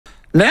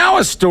Now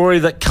a story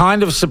that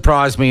kind of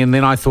surprised me, and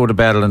then I thought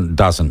about it and it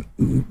doesn't.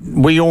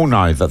 We all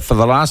know that for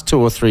the last 2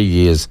 or 3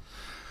 years,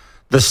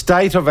 the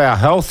state of our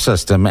health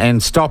system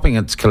and stopping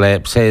its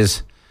collapse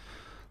has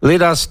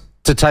led us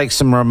to take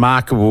some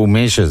remarkable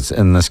measures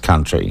in this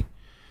country.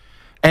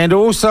 And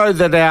also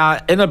that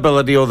our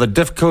inability or the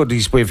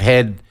difficulties we've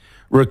had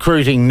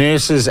recruiting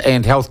nurses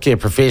and healthcare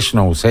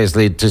professionals has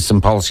led to some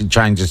policy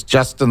changes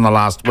just in the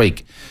last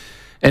week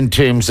in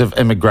terms of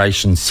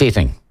immigration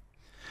setting.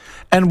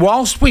 And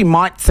whilst we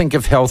might think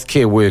of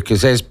healthcare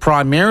workers as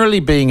primarily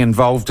being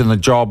involved in the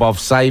job of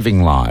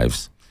saving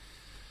lives,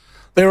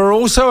 there are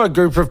also a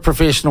group of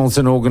professionals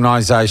and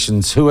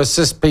organisations who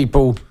assist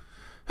people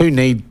who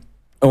need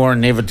or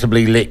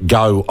inevitably let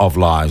go of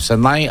lives.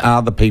 And they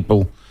are the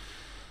people,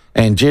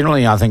 and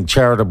generally I think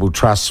charitable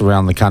trusts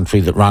around the country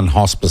that run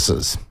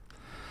hospices.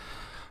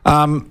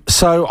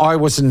 So I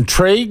was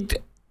intrigued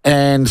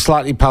and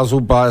slightly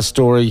puzzled by a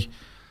story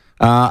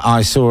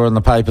I saw in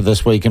the paper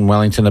this week in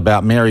Wellington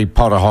about Mary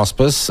Potter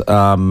Hospice.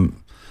 And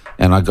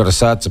I've got to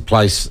say, it's a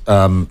place,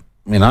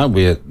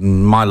 where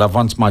my loved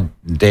ones, my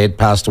dad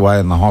passed away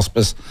in the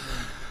hospice.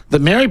 The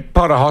Mary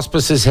Potter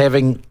Hospice is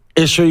having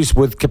issues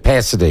with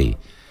capacity.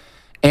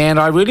 And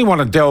I really want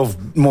to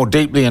delve more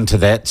deeply into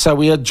that. So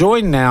we are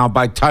joined now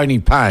by Tony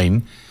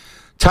Paine.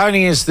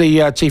 Tony is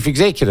the Chief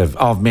Executive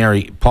of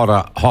Mary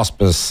Potter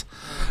Hospice.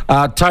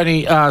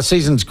 Tony,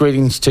 season's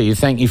greetings to you.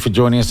 Thank you for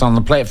joining us on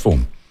the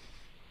platform.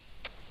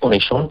 Morning,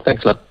 Sean.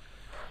 Thanks a lot.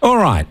 All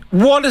right.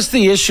 What is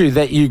the issue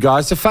that you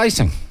guys are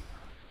facing?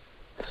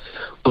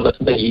 Well,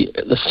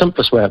 the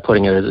simplest way of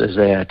putting it is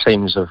our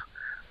teams of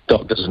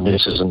doctors and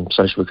nurses and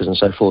social workers and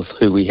so forth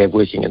who we have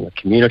working in the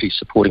community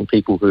supporting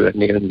people who are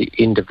nearing the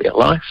end of their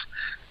life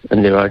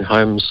in their own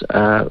homes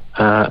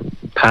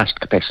past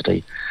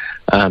capacity.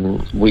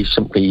 We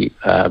simply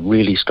are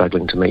really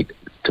struggling to meet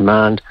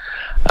demand,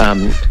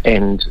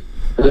 and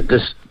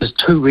there's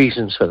 2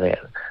 reasons for that.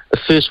 The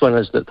first one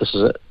is that this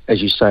is,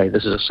 as you say,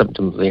 this is a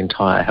symptom of the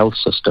entire health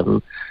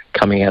system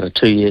coming out of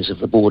 2 years of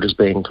the borders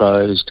being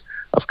closed,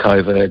 of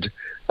COVID,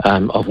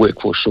 of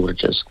workforce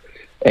shortages.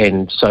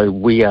 And so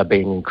we are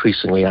being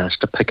increasingly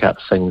asked to pick up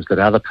things that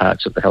other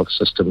parts of the health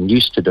system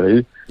used to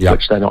do,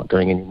 which they're not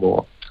doing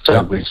anymore.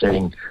 So we're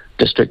seeing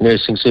district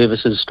nursing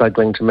services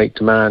struggling to meet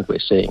demand. We're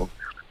seeing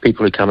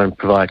people who come and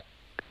provide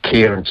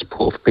care and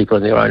support for people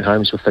in their own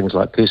homes with things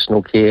like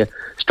personal care,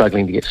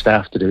 struggling to get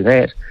staff to do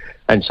that.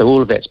 And so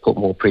all of that's put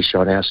more pressure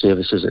on our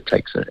services. It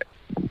takes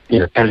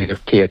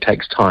palliative care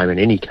takes time in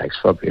any case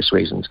for obvious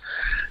reasons.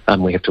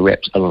 We have to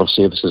wrap a lot of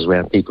services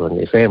around people and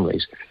their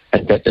families.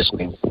 And that just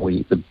means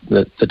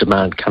the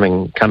demand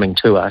coming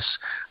to us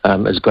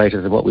is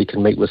greater than what we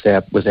can meat with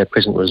our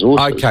present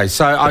resources. Okay,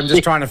 so I'm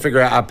just trying to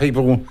figure out,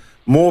 are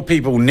more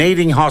people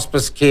needing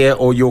hospice care,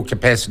 or your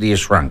capacity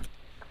has shrunk?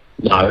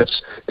 No,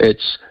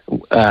 it's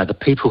the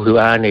people who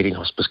are needing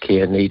hospice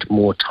care need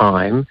more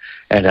time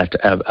and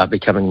are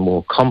becoming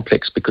more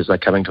complex because they're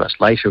coming to us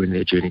later in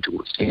their journey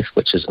towards death,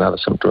 which is another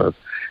symptom of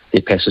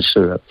their passage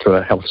through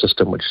a health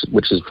system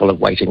which is full of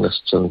waiting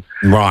lists and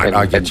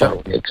I get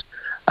you.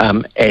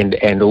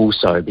 And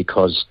also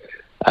because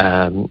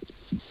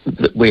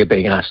we're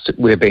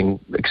being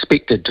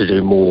expected to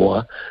do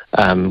more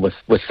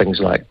with things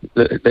like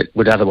that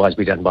would otherwise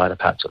be done by other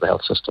parts of the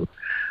health system,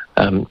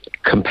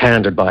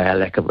 compounded by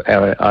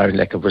our own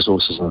lack of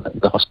resources. And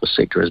the hospice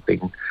sector has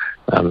been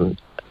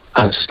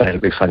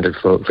unsustainably funded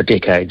for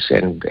decades,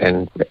 and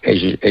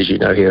as you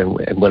know, here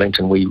in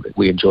Wellington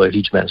we enjoy a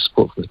huge amount of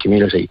support from the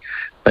community,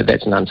 but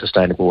that's an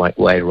unsustainable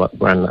way to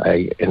run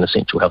an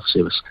essential health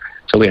service.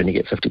 So we only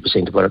get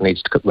 50% of what it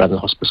needs to run the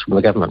hospice from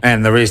the government,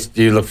 and the rest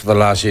you look for the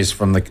last years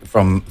from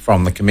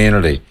the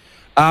community.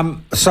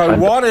 So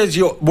what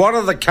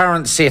are the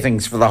current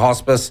settings for the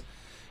hospice,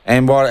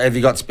 and what have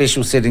you got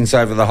special settings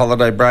over the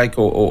holiday break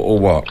or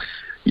what?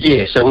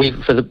 Yeah, so at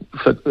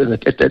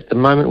the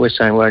moment we're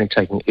saying we're only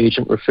taking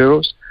urgent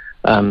referrals,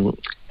 and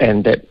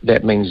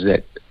that means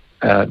that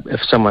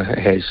if someone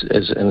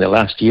is in the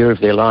last year of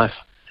their life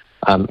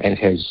and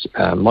has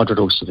moderate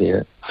or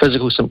severe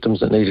physical symptoms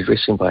that need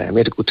addressing by our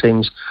medical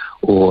teams,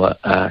 or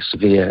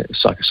severe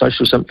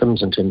psychosocial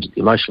symptoms in terms of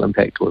the emotional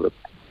impact or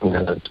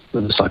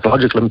the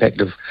psychological impact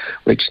of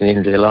reaching the end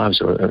of their lives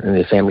or in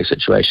their family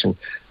situation,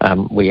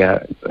 they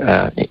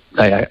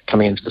are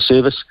coming into the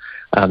service.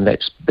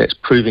 That's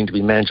proving to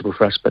be manageable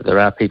for us, but there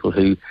are people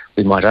who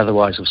we might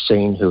otherwise have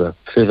seen who are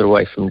further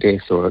away from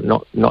death or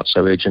not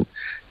so urgent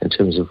in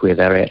terms of where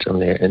they're at in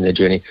their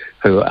journey,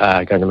 who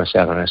are going to miss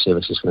out on our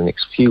services for the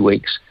next few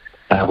weeks,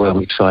 where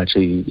we try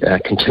to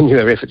continue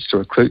our efforts to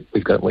recruit.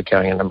 We're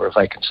carrying a number of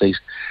vacancies,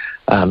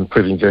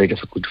 proving very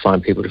difficult to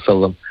find people to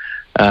fill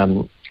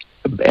them,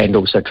 and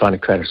also trying to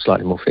create a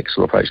slightly more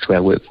flexible approach to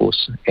our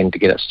workforce and to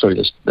get us through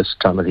this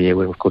time of the year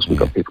when, of course, we've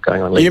got people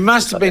going on leave. You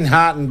must have been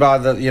heartened by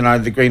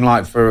the green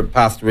light for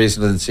path to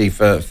residency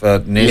for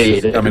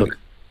nurses. Yeah, look,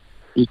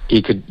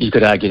 you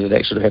could argue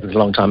that should have happened a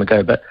long time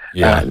ago, but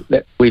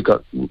we're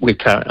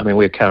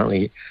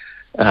currently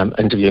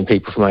interviewing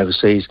people from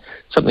overseas,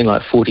 something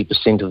like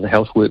 40% of the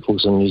health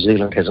workforce in New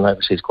Zealand has an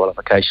overseas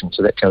qualification.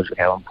 So that tells you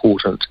how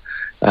important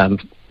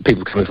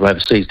people coming from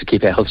overseas to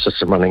keep our health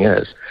system running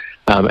is.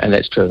 And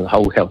that's true in the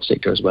whole health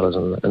sector as well as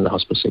in the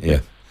hospice sector. Yeah.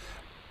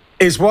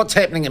 Is what's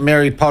happening at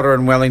Mary Potter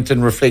and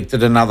Wellington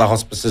reflected in other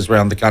hospices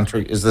around the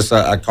country? Is this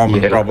a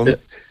common problem?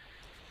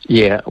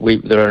 Yeah,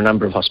 there are a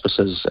number of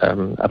hospices up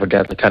and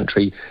down the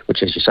country,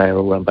 which, as you say, are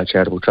all run by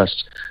charitable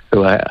trusts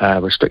who are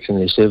restricting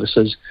their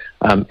services.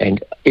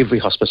 And every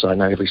hospice I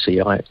know, every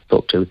CI I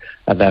talk to,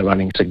 they're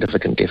running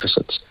significant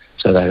deficits.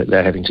 So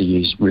they're having to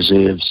use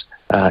reserves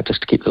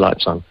just to keep the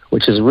lights on,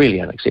 which is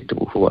really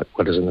unacceptable for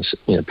what is in this.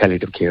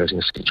 Palliative care is an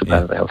essential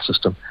part of the health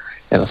system.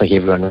 And I think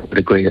everyone would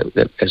agree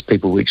that as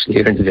people reach the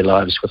end of their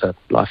lives with a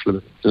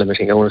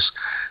life-limiting illness,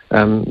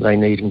 they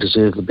need and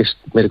deserve the best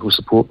medical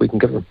support we can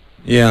give them.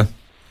 Yeah.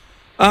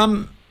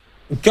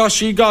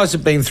 Gosh, you guys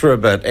have been through a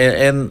bit,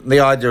 and the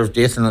idea of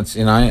death, and it's,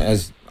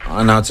 as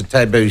I know it's a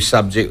taboo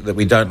subject that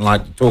we don't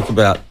like to talk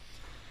about.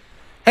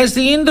 Has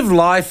the end of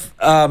life,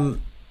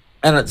 and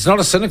it's not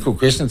a cynical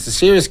question, it's a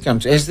serious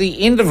question, has the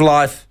end of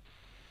life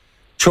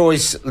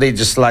choice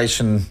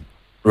legislation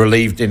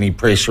relieved any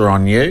pressure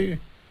on you?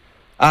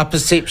 Are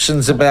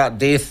perceptions about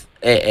death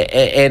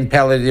and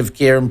palliative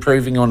care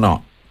improving or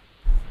not?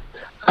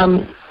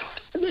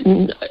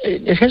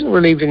 It hasn't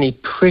relieved any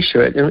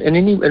pressure.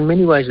 In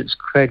many ways, it's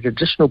created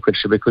additional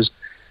pressure because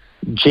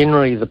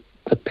generally the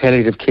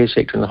palliative care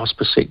sector and the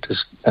hospice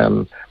sector's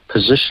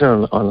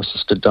position on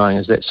assisted dying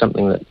is that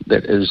something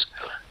that is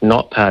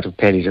not part of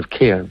palliative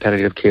care. And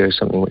palliative care is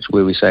something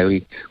where we say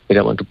we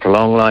don't want to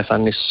prolong life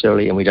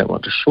unnecessarily and we don't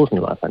want to shorten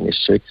life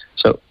unnecessarily.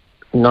 So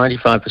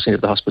 95% of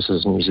the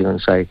hospices in New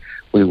Zealand say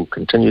we will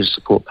continue to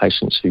support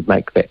patients who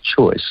make that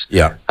choice.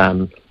 Yeah.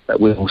 But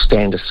we will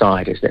stand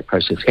aside as that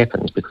process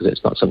happens because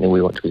it's not something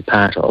we want to be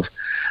part of.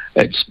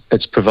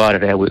 It's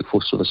provided our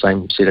workforce with the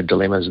same set of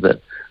dilemmas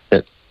that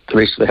the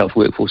rest of the health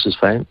workforce is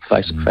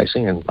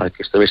facing, and I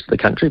guess the rest of the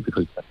country,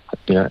 because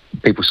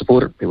people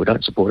support it, people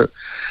don't support it,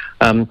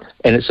 and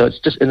it's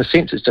just, in a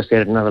sense, it's just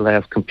added another layer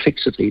of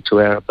complexity to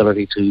our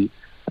ability to,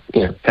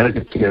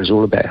 palliative care is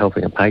all about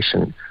helping a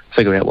patient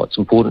figure out what's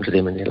important to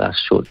them in their last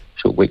short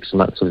weeks and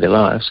months of their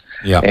lives,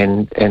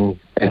 and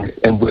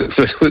work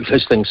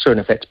those things through. And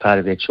if that's part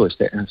of their choice,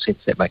 that in a sense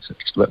that makes it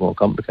just a bit more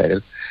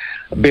complicated.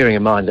 Bearing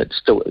in mind that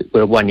still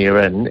we're 1 year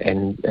in,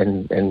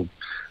 and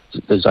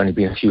there's only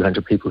been a few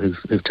hundred people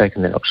who've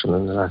taken that option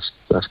in the last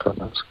 12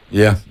 months.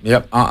 Yeah,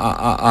 yep.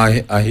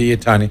 I hear you,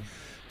 Tony.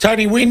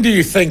 Tony, when do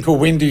you think, or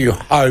when do you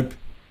hope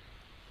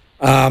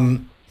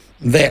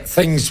that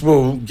things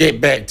will get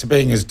back to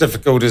being as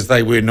difficult as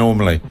they were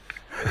normally?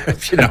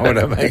 If you know what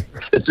I mean.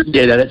 That's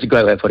a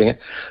great way of putting it.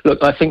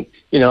 Look, I think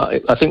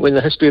when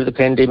the history of the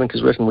pandemic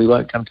is written, we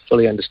won't come to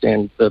fully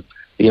understand the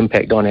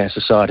impact on our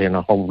society on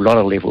a whole lot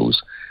of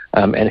levels,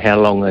 and how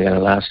long they're going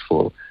to last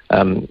for,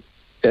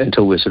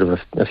 until we're sort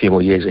of a few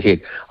more years ahead.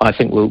 I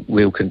think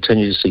we'll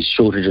continue to see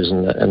shortages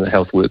in the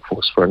health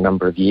workforce for a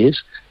number of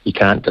years. You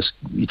can't just.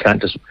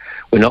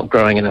 We're not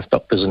growing enough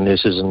doctors and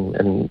nurses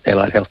and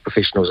allied health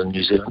professionals in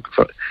New Zealand.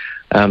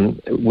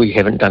 We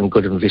haven't done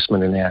good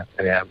investment in our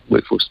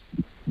workforce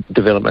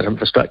development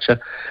infrastructure.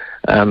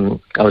 I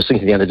was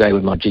thinking the other day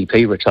when my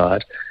GP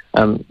retired,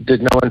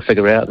 did no one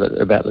figure out that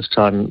about this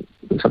time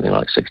something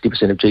like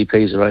 60% of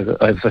GPs are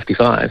over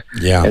 55?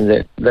 Yeah. And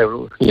that they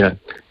were,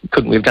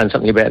 couldn't we have done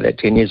something about that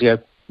 10 years ago?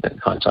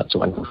 Hindsight's a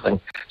wonderful thing.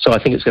 So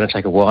I think it's going to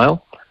take a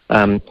while,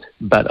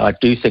 but I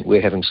do think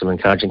we're having some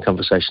encouraging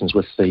conversations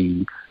with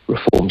the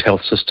reformed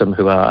health system,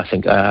 who I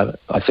think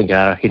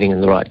are heading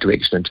in the right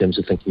direction in terms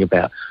of thinking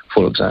about,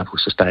 for example,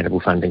 sustainable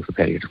funding for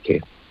palliative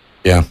care.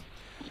 Yeah.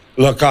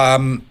 Look, I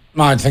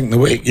think the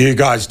work you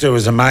guys do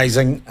is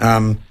amazing,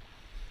 and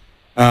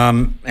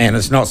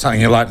it's not something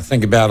you like to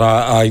think about.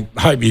 I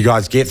hope you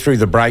guys get through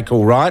the break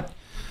all right,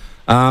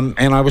 and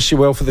I wish you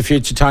well for the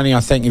future, Tony. I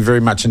thank you very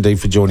much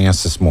indeed for joining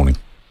us this morning.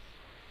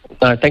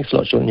 No, thanks a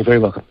lot, Sean. You're very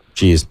welcome.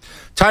 Cheers.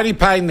 Tony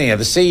Paine there,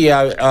 the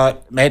CEO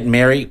at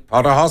Mary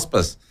Potter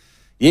Hospice.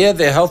 Yeah,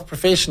 they're health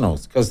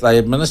professionals because they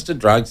administer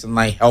drugs and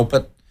they help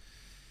it.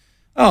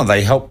 Oh,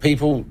 they help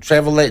people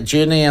travel that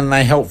journey and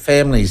they help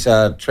families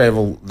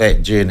travel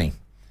that journey.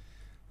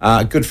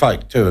 Good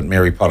folk too at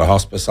Mary Potter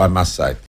Hospice, I must say.